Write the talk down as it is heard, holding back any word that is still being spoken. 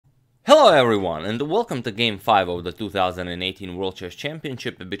Hello everyone, and welcome to Game 5 of the 2018 World Chess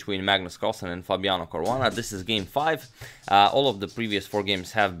Championship between Magnus Carlsen and Fabiano Caruana. This is Game 5. All of the previous 4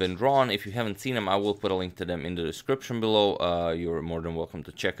 games have been drawn. If you haven't seen them, I will put a link to them in the description below. You're more than welcome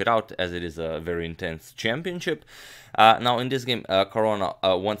to check it out, as it is a very intense championship. Now in this game, Caruana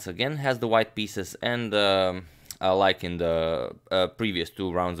once again has the white pieces, and like in the previous 2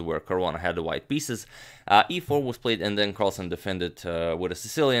 rounds where Caruana had the white pieces, e4 was played, and then Carlsen defended with a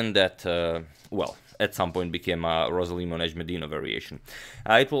Sicilian that, well, at some point became a Rossolimo Nezhmetdinov variation.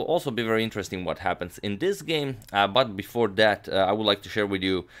 It will also be very interesting what happens in this game, but before that, I would like to share with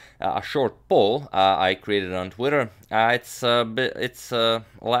you a short poll I created on Twitter. It's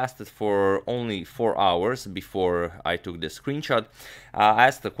lasted for only 4 hours before I took this screenshot. I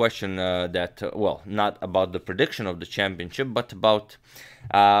asked the question that, well, not about the prediction of the championship, but about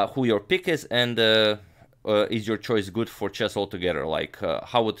who your pick is, and is your choice good for chess altogether? Like,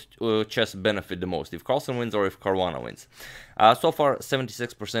 how would chess benefit the most, if Carlsen wins or if Caruana wins? So far,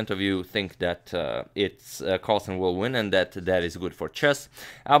 76% of you think that Carlsen will win, and that is good for chess,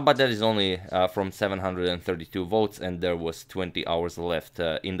 but that is only from 732 votes, and there was 20 hours left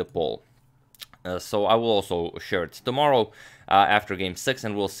in the poll. So I will also share it tomorrow after Game 6,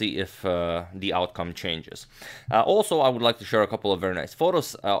 and we'll see if the outcome changes. Also, I would like to share a couple of very nice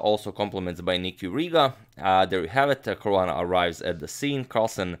photos, also compliments by Niki Riga. There you have it. Caruana arrives at the scene.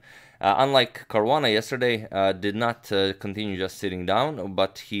 Carlsen, unlike Caruana yesterday, did not continue just sitting down,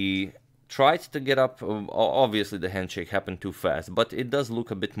 but he tried to get up. Obviously, the handshake happened too fast, but it does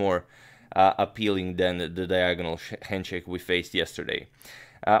look a bit more appealing than the diagonal handshake we faced yesterday.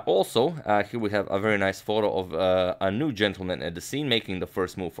 Also, here we have a very nice photo of a new gentleman at the scene making the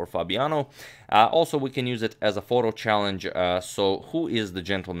first move for Fabiano. Also, we can use it as a photo challenge. So, who is the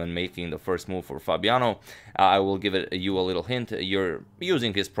gentleman making the first move for Fabiano? I will give you a little hint. You're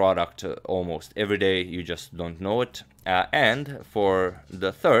using his product almost every day, you just don't know it. And for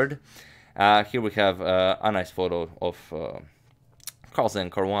the third, here we have a nice photo of Carlsen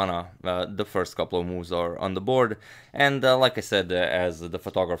and Caruana. The first couple of moves are on the board, and like I said, as the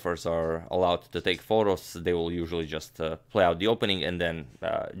photographers are allowed to take photos, they will usually just play out the opening and then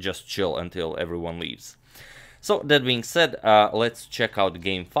just chill until everyone leaves. So, that being said, let's check out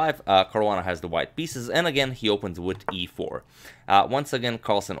Game 5. Caruana has the white pieces, and again, he opens with e4. Once again,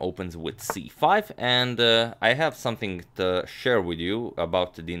 Carlsen opens with c5, and I have something to share with you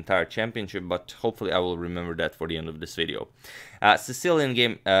about the entire championship, but hopefully I will remember that for the end of this video. Sicilian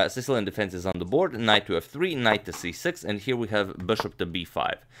defense is on the board, knight to f3, knight to c6, and here we have bishop to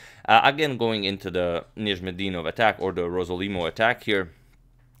b5. Again, going into the Nezhmetdinov attack, or the Rossolimo attack here.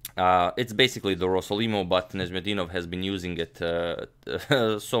 It's basically the Rossolimo, but Nezhmetdinov has been using it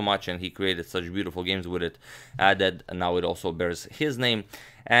so much, and he created such beautiful games with it that now it also bears his name.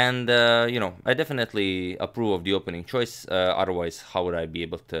 And, you know, I definitely approve of the opening choice. Otherwise, how would I be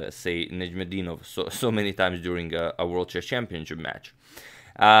able to say Nezhmetdinov so many times during a World Chess Championship match?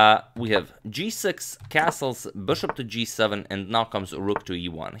 We have g6, castles, bishop to g7, and now comes rook to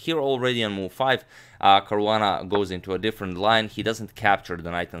e1. Here already on move 5, Caruana goes into a different line. He doesn't capture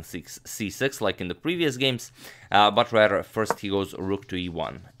the knight on c6 like in the previous games, but rather first he goes rook to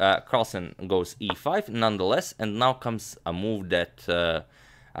e1. Carlsen goes e5 nonetheless, and now comes a move that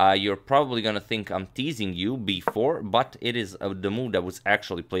you're probably gonna think I'm teasing you, b4, but it is the move that was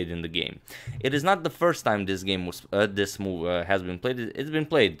actually played in the game. It is not the first time this move has been played. It's been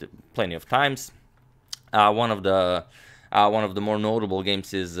played plenty of times. One of the more notable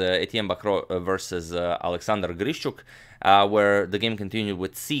games is Etienne Bacrot versus Alexander Grishuk, where the game continued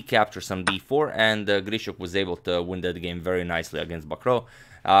with c captures on d4, and Grishuk was able to win that game very nicely against Bacrot.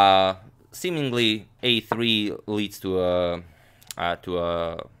 Seemingly, a3 leads to a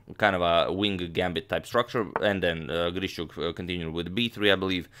kind of a wing gambit type structure, and then Grishuk continued with b3, I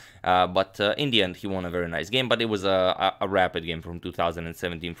believe, but in the end he won a very nice game, but it was a rapid game from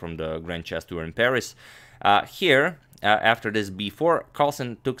 2017 from the Grand Chess Tour in Paris. Here, after this b4,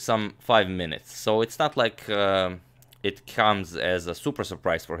 Carlsen took some 5 minutes, so it's not like it comes as a super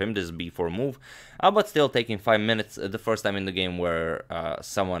surprise for him, this b4 move, but still taking 5 minutes, the first time in the game where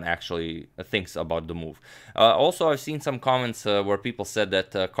someone actually thinks about the move. Also, I've seen some comments where people said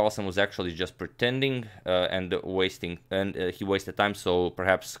that Carlsen was actually just pretending and he wasted time, so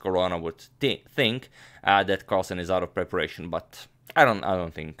perhaps Caruana would think that Carlsen is out of preparation, but I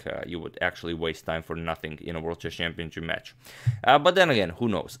don't think you would actually waste time for nothing in a World Chess Championship match. But then again, who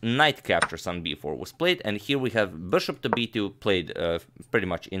knows? Knight captures on b4 was played, and here we have bishop to b2 played pretty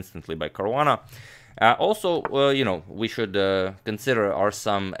much instantly by Caruana. Also, you know, we should consider are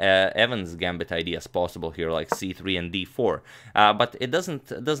some Evans gambit ideas possible here, like c3 and d4, but it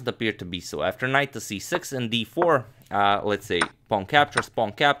doesn't appear to be so. After knight to c6 and d4, let's say pawn captures,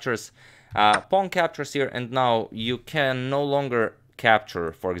 pawn captures here, and now you can no longer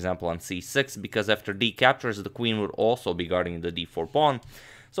capture, for example, on c6, because after d captures, the queen would also be guarding the d4 pawn.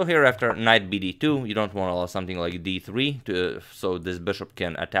 So here after knight bd2, you don't want to allow something like d3 so this bishop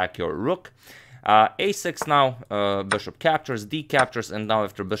can attack your rook. a6 now, bishop captures, d captures, and now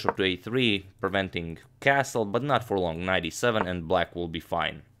after bishop to a3, preventing castle, but not for long. Knight e7, and black will be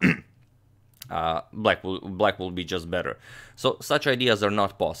fine. Black will be just better. So such ideas are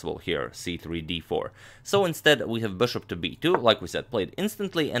not possible here, c3, d4. So instead we have bishop to b2, like we said, played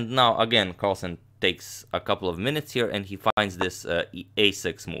instantly, and now again Carlsen takes a couple of minutes here and he finds this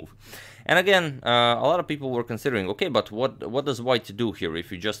a6 move. And again, a lot of people were considering, okay, but what does white do here?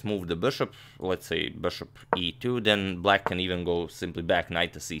 If you just move the bishop, let's say bishop e2, then black can even go simply back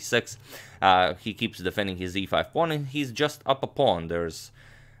knight to c6. He keeps defending his e5 pawn, and he's just up a pawn. There's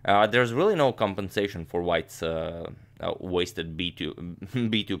really no compensation for white's wasted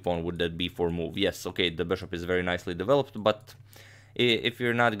b2 pawn with that b4 move. Yes, okay, the bishop is very nicely developed, but if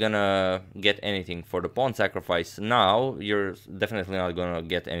you're not gonna get anything for the pawn sacrifice now, you're definitely not gonna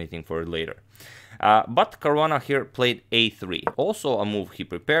get anything for it later. But Caruana here played a3, also a move he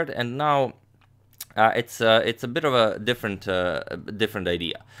prepared, and now it's a bit of a different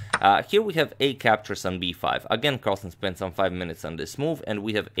idea. Here we have a captures on b5. Again, Carlsen spent some 5 minutes on this move, and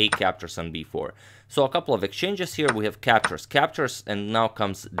we have a captures on b4. So a couple of exchanges here. We have captures, and now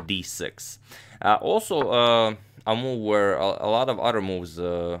comes d6. Also, a move where a lot of other moves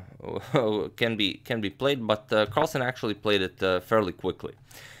can be played, but Carlsen actually played it fairly quickly.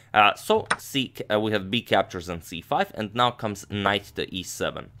 So we have b captures on c5, and now comes knight to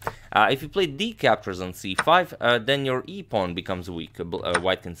e7. If you play d captures on c5, then your e pawn becomes weak.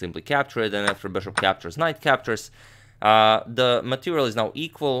 White can simply capture it, and after bishop captures, knight captures. The material is now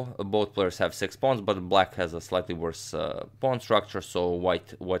equal. Both players have 6 pawns, but black has a slightly worse pawn structure, so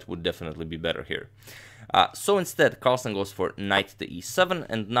white would definitely be better here. So instead, Carlsen goes for knight to e7,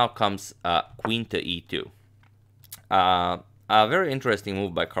 and now comes queen to e2. A very interesting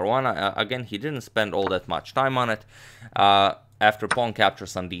move by Caruana. Again, he didn't spend all that much time on it. After pawn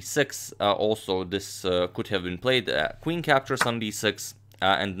captures on d6, also this could have been played. Queen captures on d6,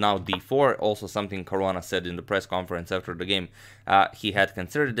 and now d4, also something Caruana said in the press conference after the game. He had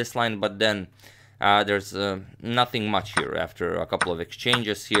considered this line, but then there's nothing much here. After a couple of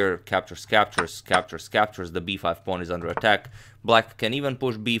exchanges here, captures, the b5 pawn is under attack. Black can even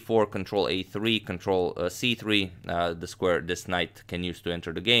push b4, control a3, control c3, the square this knight can use to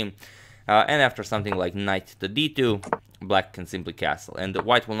enter the game. And after something like knight to d2, black can simply castle, and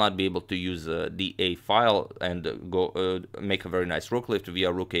white will not be able to use the a file and go make a very nice rook lift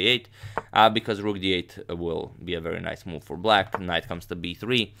via rook a8, because rook d8 will be a very nice move for black. Knight comes to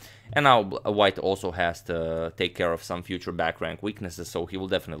b3, and now white also has to take care of some future back rank weaknesses, so he will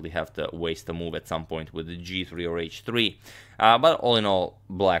definitely have to waste a move at some point with the g3 or h3, but all in all,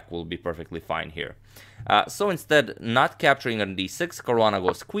 black will be perfectly fine here. So instead, not capturing on d6, Caruana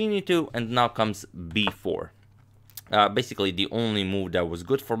goes queen e2, and now comes b4. Basically the only move that was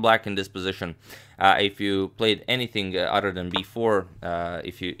good for black in this position. If you played anything other than b4,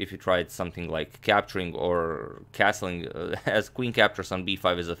 if you tried something like capturing or castling, as queen captures on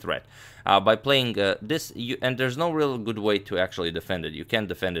b5 is a threat. By playing this, and there's no real good way to actually defend it. You can't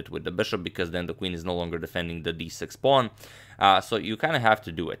defend it with the bishop, because then the queen is no longer defending the d6 pawn, so you kind of have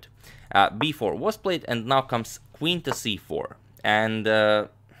to do it. b4 was played, and now comes queen to c4, and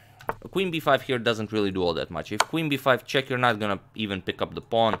queen b5 here doesn't really do all that much. If queen b5 check, you're not gonna even pick up the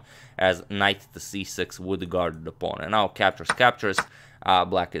pawn, as knight to c6 would guard the pawn. And now captures,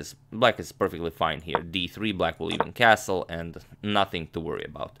 black is perfectly fine here. d3, black will even castle, and nothing to worry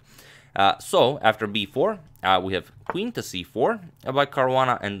about. So after b4, we have queen to c4 by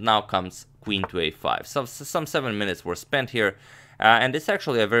Caruana, and now comes queen to a5. So some 7 minutes were spent here, and it's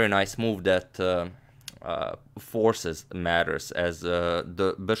actually a very nice move that forces matters, as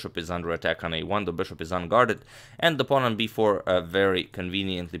the bishop is under attack on a1, the bishop is unguarded, and the pawn on b4 very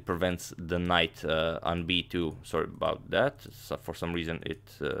conveniently prevents the knight on b2. Sorry about that, so for some reason it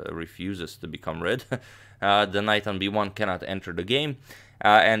refuses to become red. The knight on b1 cannot enter the game,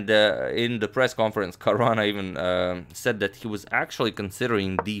 and in the press conference, Caruana even said that he was actually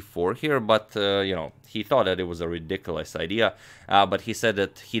considering d4 here, but you know, he thought that it was a ridiculous idea. But he said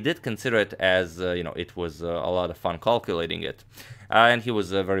that he did consider it, as you know, it was a lot of fun calculating it, and he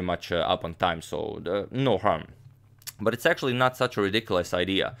was very much up on time, so no harm. But it's actually not such a ridiculous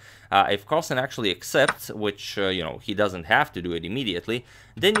idea. If Carlsen actually accepts, which, you know, he doesn't have to do it immediately,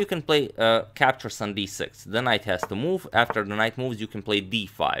 then you can play captures on d6. The knight has to move. After the knight moves, you can play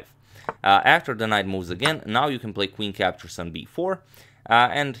d5. After the knight moves again, now you can play queen captures on b4.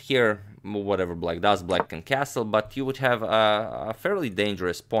 And here, whatever black does, black can castle, but you would have a fairly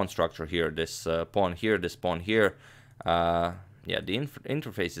dangerous pawn structure here. This pawn here, this pawn here. Yeah, the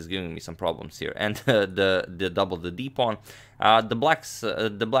interface is giving me some problems here, and the double the d pawn.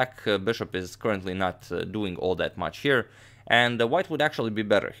 The black bishop is currently not doing all that much here, and the white would actually be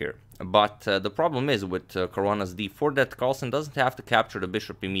better here. But the problem is with Caruana's d4 that Carlsen doesn't have to capture the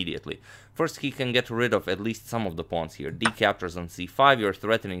bishop immediately. First, he can get rid of at least some of the pawns here. D captures on c5, you're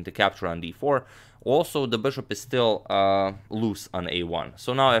threatening to capture on d4. Also, the bishop is still loose on a1.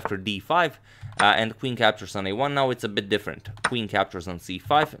 So now after d5 and queen captures on a1, now it's a bit different. Queen captures on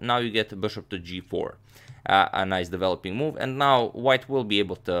c5, now you get bishop to g4. A nice developing move, and now white will be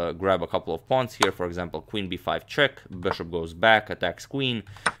able to grab a couple of pawns here. For example, queen b5 check, bishop goes back, attacks queen,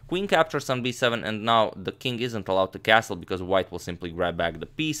 queen captures on b7, and now the king isn't allowed to castle because white will simply grab back the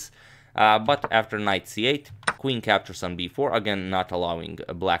piece. But after knight c8, queen captures on b4, again not allowing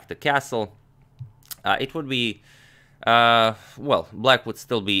black to castle. It would be, well, black would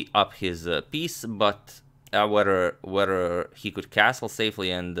still be up his piece, but whether he could castle safely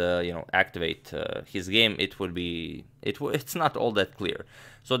and you know, activate his game, it's not all that clear.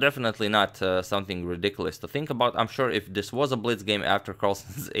 So definitely not something ridiculous to think about. I'm sure if this was a blitz game after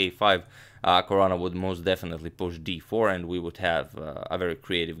Carlsen's a5, Caruana would most definitely push d4 and we would have a very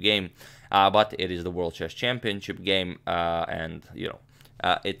creative game. But it is the World Chess Championship game, and you know,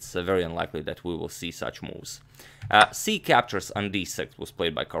 it's very unlikely that we will see such moves. C captures on d6 was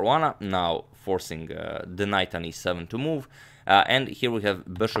played by Caruana, now forcing the knight on e7 to move. And here we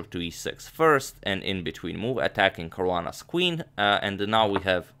have bishop to e6 first, and in between move, attacking Caruana's queen, and now we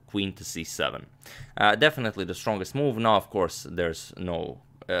have queen to c7. Definitely the strongest move. Now, of course, there's no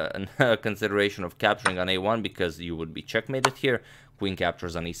consideration of capturing on a1 because you would be checkmated here. Queen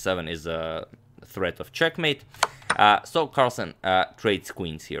captures on e7 is a threat of checkmate. So Carlsen trades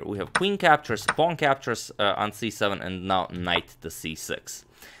queens here. We have queen captures, pawn captures on c7, and now knight to c6.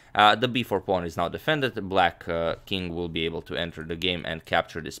 The b4 pawn is now defended. The black king will be able to enter the game and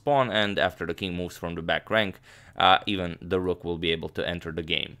capture this pawn, and after the king moves from the back rank, even the rook will be able to enter the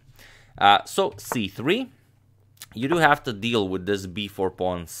game. So c3, you do have to deal with this b4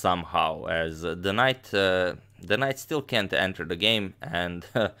 pawn somehow, as the knight still can't enter the game, and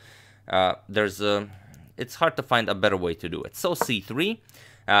it's hard to find a better way to do it. So c3,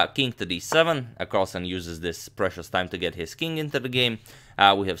 king to d7. Carlsen uses this precious time to get his king into the game.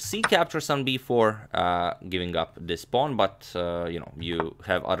 We have c captures on b4, giving up this pawn, but you know, you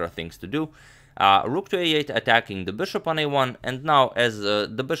have other things to do. Rook to a8, attacking the bishop on a1, and now as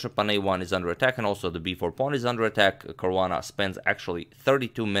the bishop on a1 is under attack and also the b4 pawn is under attack, Caruana spends actually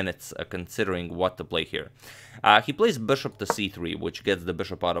 32 minutes considering what to play here. He plays bishop to c3, which gets the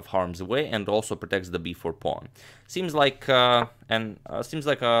bishop out of harm's way and also protects the b4 pawn. Seems like a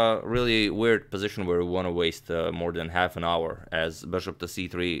really weird position where we want to waste more than half an hour, as bishop to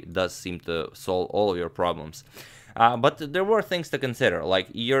c3 does seem to solve all of your problems. But there were things to consider, like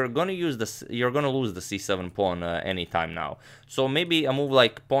you're gonna lose the c7 pawn anytime now. So maybe a move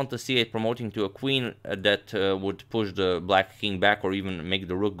like pawn to c8, promoting to a queen that would push the black king back or even make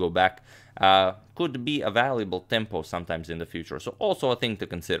the rook go back, could be a valuable tempo sometimes in the future. So also a thing to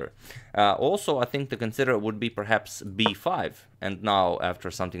consider. Also a thing to consider would be perhaps b5. And now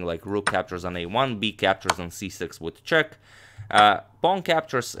after something like rook captures on a1, b captures on c6 with check. Pawn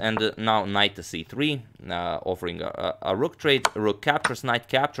captures, and now knight to c3, offering a rook trade. Rook captures, knight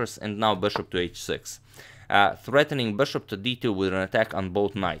captures, and now bishop to h6. Threatening bishop to d2 with an attack on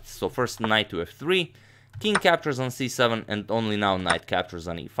both knights. So first knight to f3, king captures on c7, and only now knight captures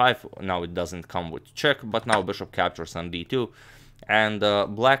on e5. Now it doesn't come with check, but now bishop captures on d2. And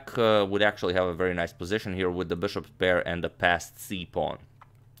black would actually have a very nice position here with the bishop pair and the passed c pawn.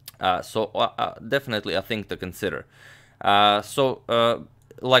 So definitely a thing to consider.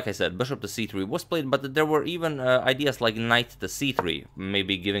 Like I said, bishop to c3 was played, but there were even ideas like knight to c3,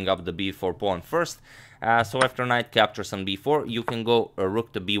 maybe giving up the b4 pawn first. So after knight captures on b4, you can go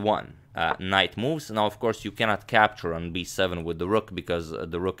rook to b1. Knight moves. Now, of course, you cannot capture on b7 with the rook because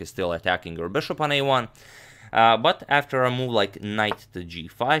the rook is still attacking your bishop on a1. But after a move like knight to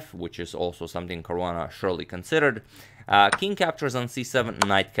g5, which is also something Caruana surely considered, king captures on c7,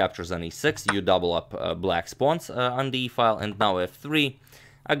 knight captures on e6, you double up black's pawns on the e-file, and now f3.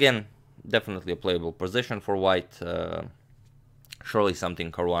 Again, definitely a playable position for white, surely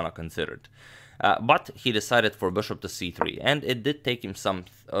something Caruana considered. but he decided for bishop to c3, and it did take him some,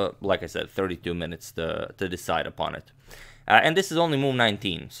 like I said, 32 minutes to decide upon it. And this is only move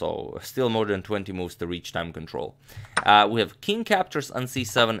 19, so still more than 20 moves to reach time control. We have king captures on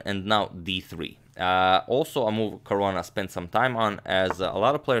c7 and now d3. Also a move Caruana spent some time on, as a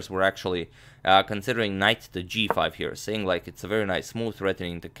lot of players were actually considering knight to g5 here, saying like it's a very nice move,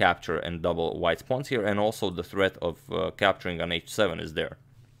 threatening to capture and double white's pawns here, and also the threat of capturing on h7 is there.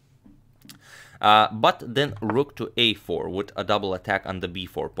 But then rook to a4 with a double attack on the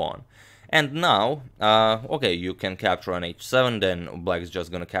b4 pawn. And now, okay, you can capture on h7, then black is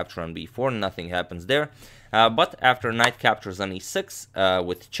just going to capture on b4, nothing happens there. But after knight captures on e6,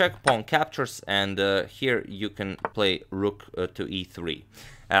 with check, pawn captures, and here you can play rook to e3.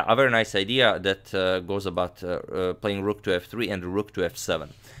 A very nice idea that goes about playing rook to f3 and rook to f7.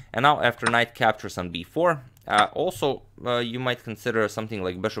 And now after knight captures on b4, also you might consider something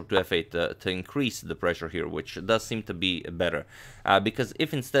like bishop to f8 to increase the pressure here, which does seem to be better. Because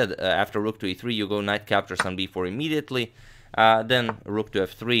if instead after rook to e3 you go knight captures on b4 immediately, then rook to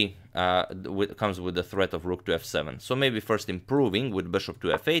f3 comes with the threat of rook to f7. So maybe first improving with bishop to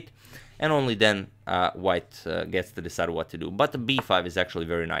f8, and only then white gets to decide what to do. But b5 is actually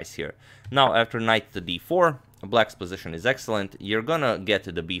very nice here. Now after knight to d4, black's position is excellent. You're gonna get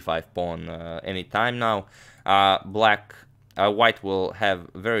to the b5 pawn anytime now. White will have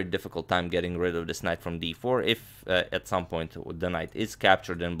very difficult time getting rid of this knight from d4. If at some point the knight is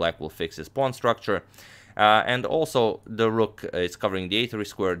captured, then black will fix his pawn structure. And also the rook is covering the a3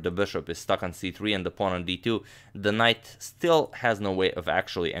 square, the bishop is stuck on c3 and the pawn on d2. The knight still has no way of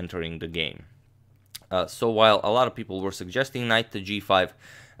actually entering the game. So while a lot of people were suggesting knight to g5,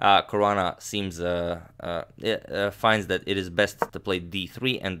 Caruana seems finds that it is best to play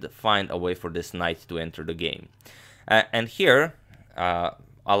d3 and find a way for this knight to enter the game. And here, a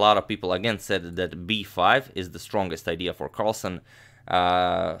lot of people again said that b5 is the strongest idea for Carlsen.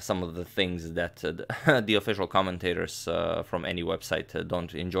 Some of the things that the official commentators from any website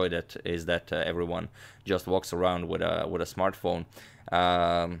don't enjoy that is that everyone just walks around with a smartphone.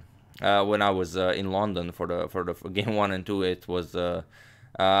 When I was in London for the game 1 and 2, it was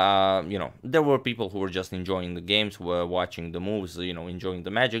you know, there were people who were just enjoying the games, were watching the moves, you know, enjoying the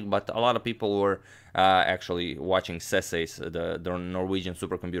magic, but a lot of people were actually watching Sesse's, the Norwegian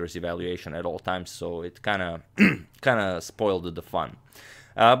supercomputer's evaluation at all times, so it kind of spoiled the fun.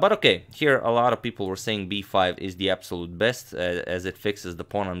 But okay, here a lot of people were saying b5 is the absolute best, as it fixes the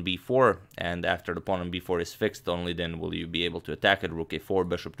pawn on b4, and after the pawn on b4 is fixed, only then will you be able to attack it. Rook a4,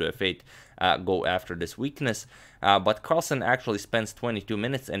 bishop to f8, go after this weakness. But Carlsen actually spends 22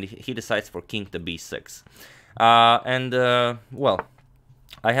 minutes and he decides for king to b6. Well,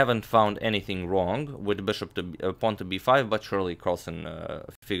 I haven't found anything wrong with bishop to pawn to b5, but surely Carlsen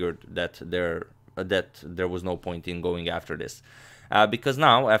figured that there was no point in going after this. Because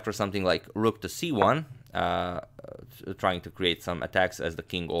now, after something like rook to c1, trying to create some attacks as the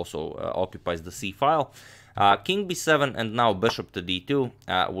king also occupies the c file, king b7 and now bishop to d2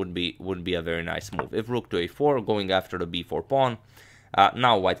 would be a very nice move. If rook to a4, going after the b4 pawn,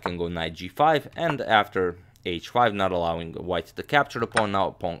 now white can go knight g5, and after h5, not allowing white to capture the pawn,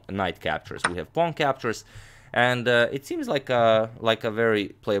 now knight captures. We have pawn captures. And it seems like a very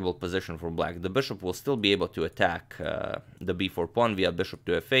playable position for black. The bishop will still be able to attack the b4 pawn via bishop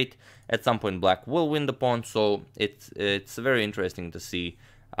to f8. At some point, black will win the pawn. So it's very interesting to see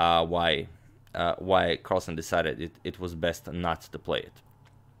why Carlsen decided it was best not to play it.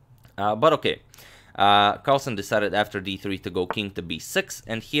 But okay. Carlsen decided after d3 to go king to b6,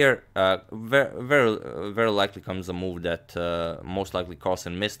 and here very likely comes a move that most likely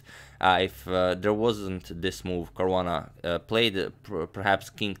Carlsen missed. If there wasn't this move Caruana played, perhaps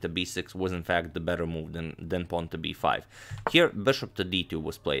king to b6 was in fact the better move than pawn to b5. Here bishop to d2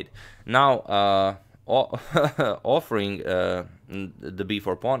 was played. Now offering the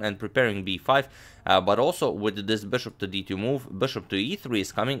b4 pawn and preparing b5, but also with this bishop to d2 move, bishop to e3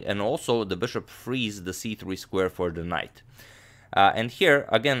 is coming, and also the bishop frees the c3 square for the knight. And here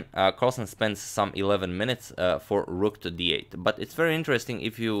again Carlsen spends some 11 minutes for rook to d8, but it's very interesting.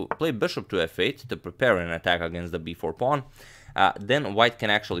 If you play bishop to f8 to prepare an attack against the b4 pawn, then white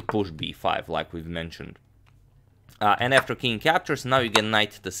can actually push b5 like we've mentioned. And after king captures, now you get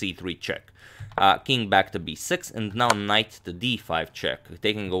knight to c3 check. King back to b6, and now knight to d5 check,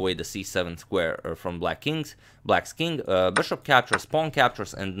 taking away the c7 square from black's king. Bishop captures, pawn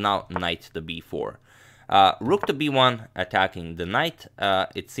captures, and now knight to b4. Rook to b1 attacking the knight.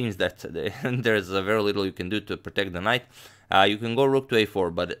 It seems that there's very little you can do to protect the knight. You can go rook to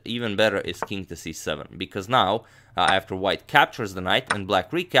a4, but even better is king to c7, because now, after white captures the knight and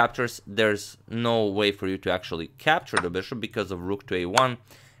black recaptures, there's no way for you to actually capture the bishop because of rook to a1,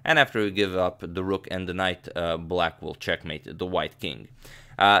 and after you give up the rook and the knight, black will checkmate the white king.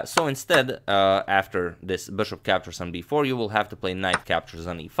 So instead, after this bishop captures on b4, you will have to play knight captures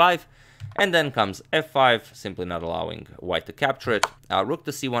on e5, and then comes f5, simply not allowing white to capture it, rook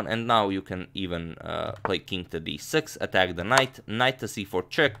to c1, and now you can even play king to d6, attack the knight, knight to c4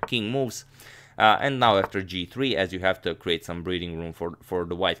 check, king moves, and now after g3, as you have to create some breathing room for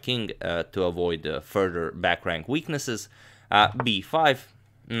the white king to avoid further back rank weaknesses, b5,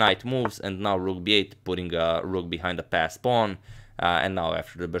 knight moves, and now rook b8, putting a rook behind the passed pawn, and now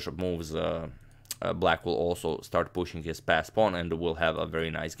after the bishop moves, black will also start pushing his passed pawn, and we'll have a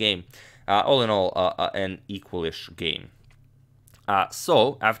very nice game. All in all, an equalish game.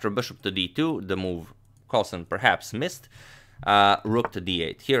 So, after bishop to d2, the move Carlsen perhaps missed, rook to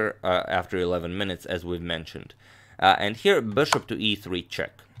d8, here after 11 minutes, as we've mentioned. And here, bishop to e3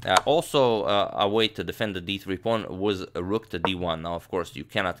 check. Also, a way to defend the d3 pawn was rook to d1. Now, of course, you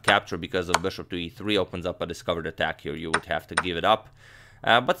cannot capture because of bishop to e3 opens up a discovered attack here. You would have to give it up.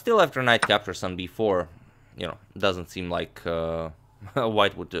 But still, after knight captures on b4, you know, doesn't seem like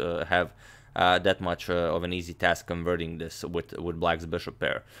white would have that much of an easy task converting this with black's bishop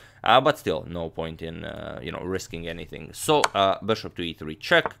pair. But still, no point in you know, risking anything. So bishop to e3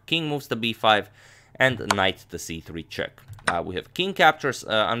 check, king moves to b5, and knight to c3 check. We have king captures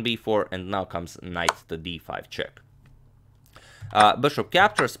on b4, and now comes knight to d5 check. Bishop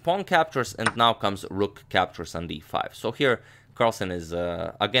captures, pawn captures, and now comes rook captures on d5. So here Carlsen is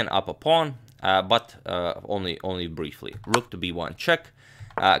again up a pawn, but only briefly. Rook to b1 check,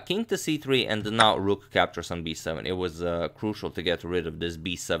 king to c3, and now rook captures on b7. It was crucial to get rid of this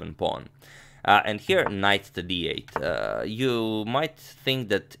b7 pawn. And here, knight to d8. You might think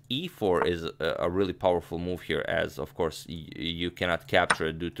that e4 is a really powerful move here, as of course you cannot capture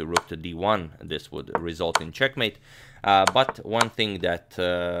it due to rook to d1. This would result in checkmate. But one thing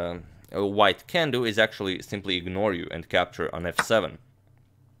that white can do is actually simply ignore you and capture on f7.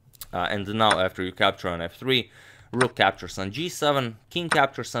 And now, after you capture on f3, rook captures on g7, king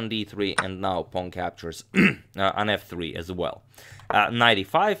captures on d3, and now pawn captures on f3 as well. Knight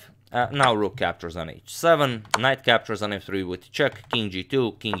e5. Now rook captures on h7, knight captures on f3 with check, king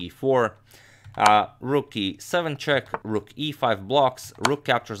g2, king e4, rook e7 check, rook e5 blocks, rook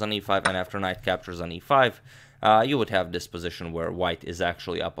captures on e5, and after knight captures on e5, you would have this position where white is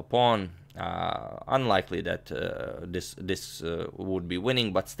actually up a pawn. Unlikely that this would be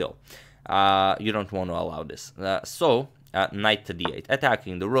winning, but still, you don't want to allow this. So, knight to d8,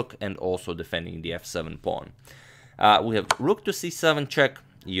 attacking the rook and also defending the f7 pawn. We have rook to c7 check.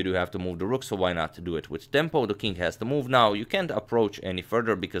 You do have to move the rook, so why not do it with tempo? The king has to move now. You can't approach any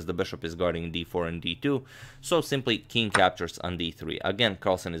further because the bishop is guarding d4 and d2. So simply king captures on d3. Again,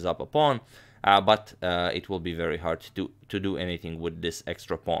 Carlsen is up a pawn, but it will be very hard to do anything with this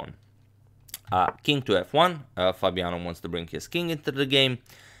extra pawn. King to f1. Fabiano wants to bring his king into the game.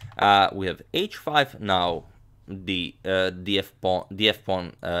 We have h5 now. The f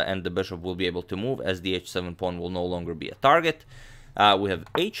pawn and the bishop will be able to move, as the h7 pawn will no longer be a target. We have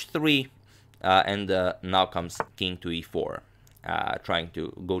h3, and now comes king to e4, trying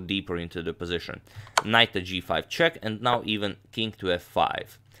to go deeper into the position. Knight to g5 check, and now even king to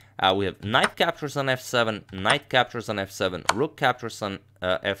f5. We have knight captures on f7, knight captures on f7, rook captures on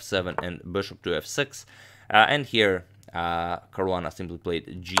f7, and bishop to f6. And here, Caruana simply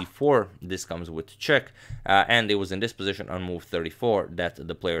played g4. This comes with check, and it was in this position on move 34 that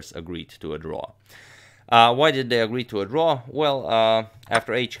the players agreed to a draw. Why did they agree to a draw? Well,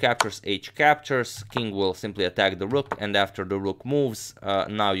 after h captures, king will simply attack the rook, and after the rook moves,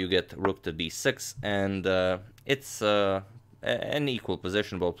 now you get rook to d6, and it's an equal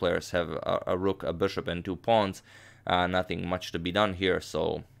position. Both players have a rook, a bishop, and two pawns. Nothing much to be done here,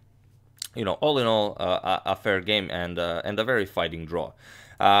 so, you know, all in all, a fair game and a very fighting draw.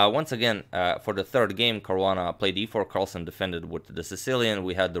 Once again, for the third game, Caruana played e4, Carlsen defended with the Sicilian.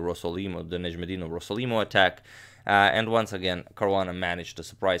 We had the Rossolimo, the Nezhmetdinov-Rossolimo attack. And once again, Caruana managed to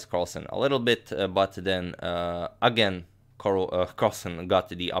surprise Carlsen a little bit, but then again, Carlsen got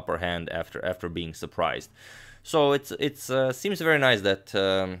the upper hand after being surprised. So it seems very nice that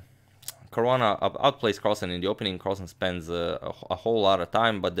Caruana outplays Carlsen in the opening. Carlsen spends a whole lot of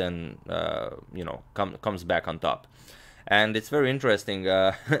time, but then you know, comes back on top. And it's very interesting,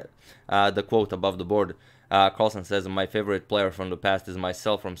 the quote above the board. Carlsen says, "My favorite player from the past is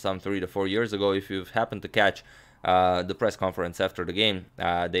myself from some 3 to 4 years ago. If you've happened to catch the press conference after the game,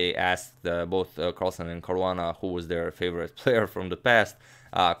 they asked both Carlsen and Caruana who was their favorite player from the past.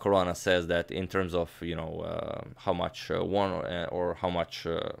 Caruana says that in terms of, you know, how much won or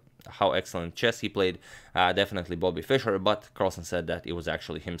how excellent chess he played, definitely Bobby Fischer, but Carlsen said that it was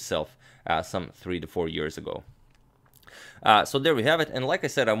actually himself some 3 to 4 years ago. So there we have it, and like I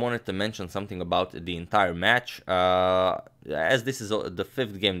said, I wanted to mention something about the entire match. As this is the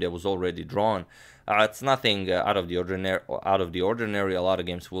 5th game that was already drawn, it's nothing out of the ordinary. A lot of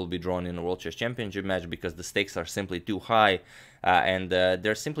games will be drawn in a World Chess Championship match because the stakes are simply too high, and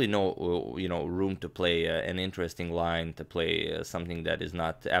there's simply no room to play an interesting line, to play something that is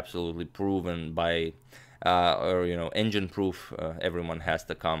not absolutely proven by or engine proof. Everyone has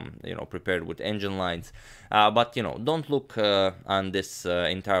to come prepared with engine lines, but don't look on this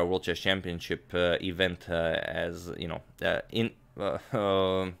entire World Chess Championship event as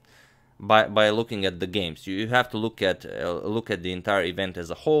by looking at the games. You have to look at the entire event as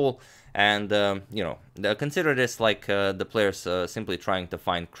a whole, and consider this like the players simply trying to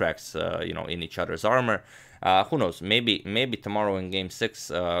find cracks in each other's armor. Who knows? Maybe tomorrow in Game 6,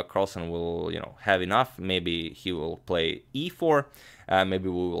 Carlsen will have enough. Maybe he will play e4. Maybe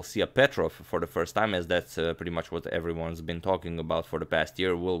we will see a Petrov for the first time, as that's pretty much what everyone's been talking about for the past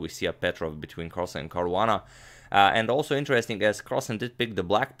year. Will we see a Petrov between Carlsen and Caruana? And also interesting, as Carlsen did pick the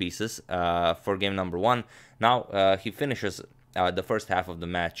black pieces for game number 1. Now he finishes the first half of the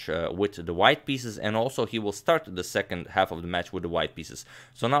match with the white pieces, and also he will start the second half of the match with the white pieces.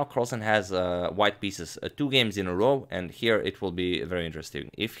 So now Carlsen has white pieces 2 games in a row, and here it will be very interesting.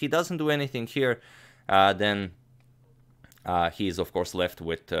 If he doesn't do anything here, then he is of course left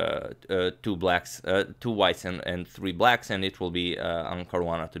with 2 whites and 3 blacks, and it will be on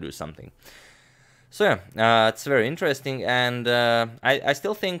Caruana to do something. So yeah, it's very interesting, and I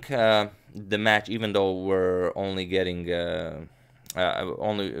still think the match, even though we're only getting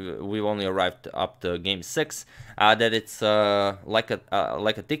we've only arrived up to game 6, that it's like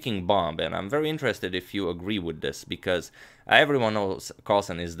a ticking bomb, and I'm very interested if you agree with this, because everyone knows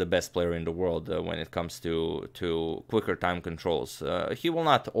Carlsen is the best player in the world when it comes to quicker time controls. He will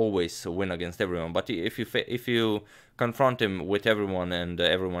not always win against everyone, but if you confront him with everyone and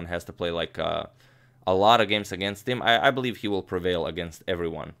everyone has to play like a lot of games against him, I believe he will prevail against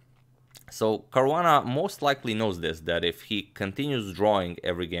everyone. So Caruana most likely knows this, that if he continues drawing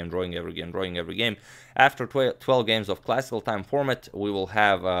every game, after 12 games of classical time format, we will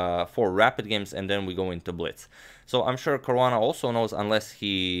have 4 rapid games, and then we go into blitz. So I'm sure Caruana also knows, unless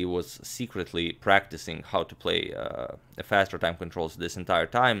he was secretly practicing how to play faster time controls this entire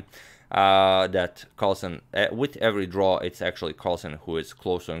time, that Carlsen, with every draw, it's actually Carlsen who is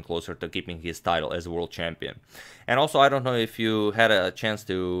closer and closer to keeping his title as world champion. And also, I don't know if you had a chance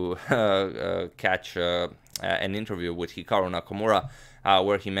to catch an interview with Hikaru Nakamura,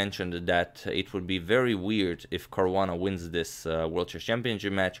 where he mentioned that it would be very weird if Caruana wins this World Chess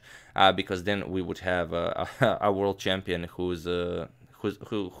Championship match, because then we would have a world champion who is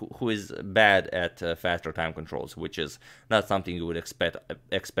bad at faster time controls, which is not something you would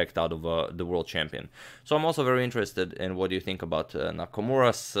expect out of the world champion. So I'm also very interested in what you think about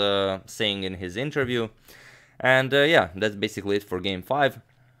Nakamura's saying in his interview. And yeah, that's basically it for Game 5.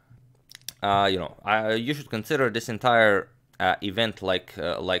 You should consider this entire event like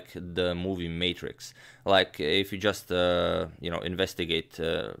the movie Matrix. Like, if you just investigate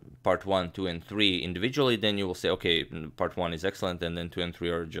part 1, 2, and 3 individually, then you will say, okay, part 1 is excellent, and then 2 and 3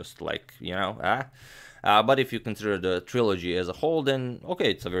 are just like, but if you consider the trilogy as a whole, then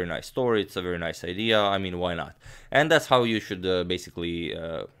okay, it's a very nice story, it's a very nice idea. I mean, why not? And that's how you should basically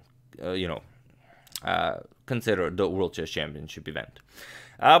consider the World Chess Championship event.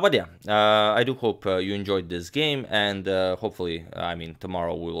 But yeah, I do hope you enjoyed this game, and hopefully, I mean,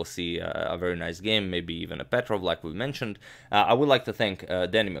 tomorrow we will see a very nice game, maybe even a Petrov, like we mentioned. I would like to thank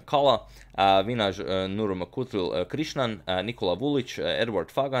Danny McCullough, Vinaj Nurmakutril Krishnan, Nikola Vulic, Edward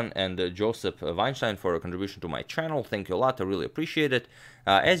Fagan, and Joseph Weinstein for a contribution to my channel. Thank you a lot, I really appreciate it.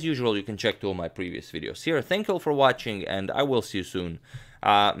 As usual, you can check 2 of my previous videos here. Thank you all for watching, and I will see you soon.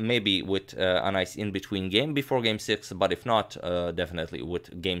 Maybe with a nice in-between game before Game 6, but if not, definitely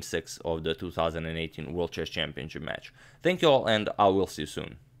with Game 6 of the 2018 World Chess Championship match. Thank you all, and I will see you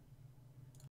soon.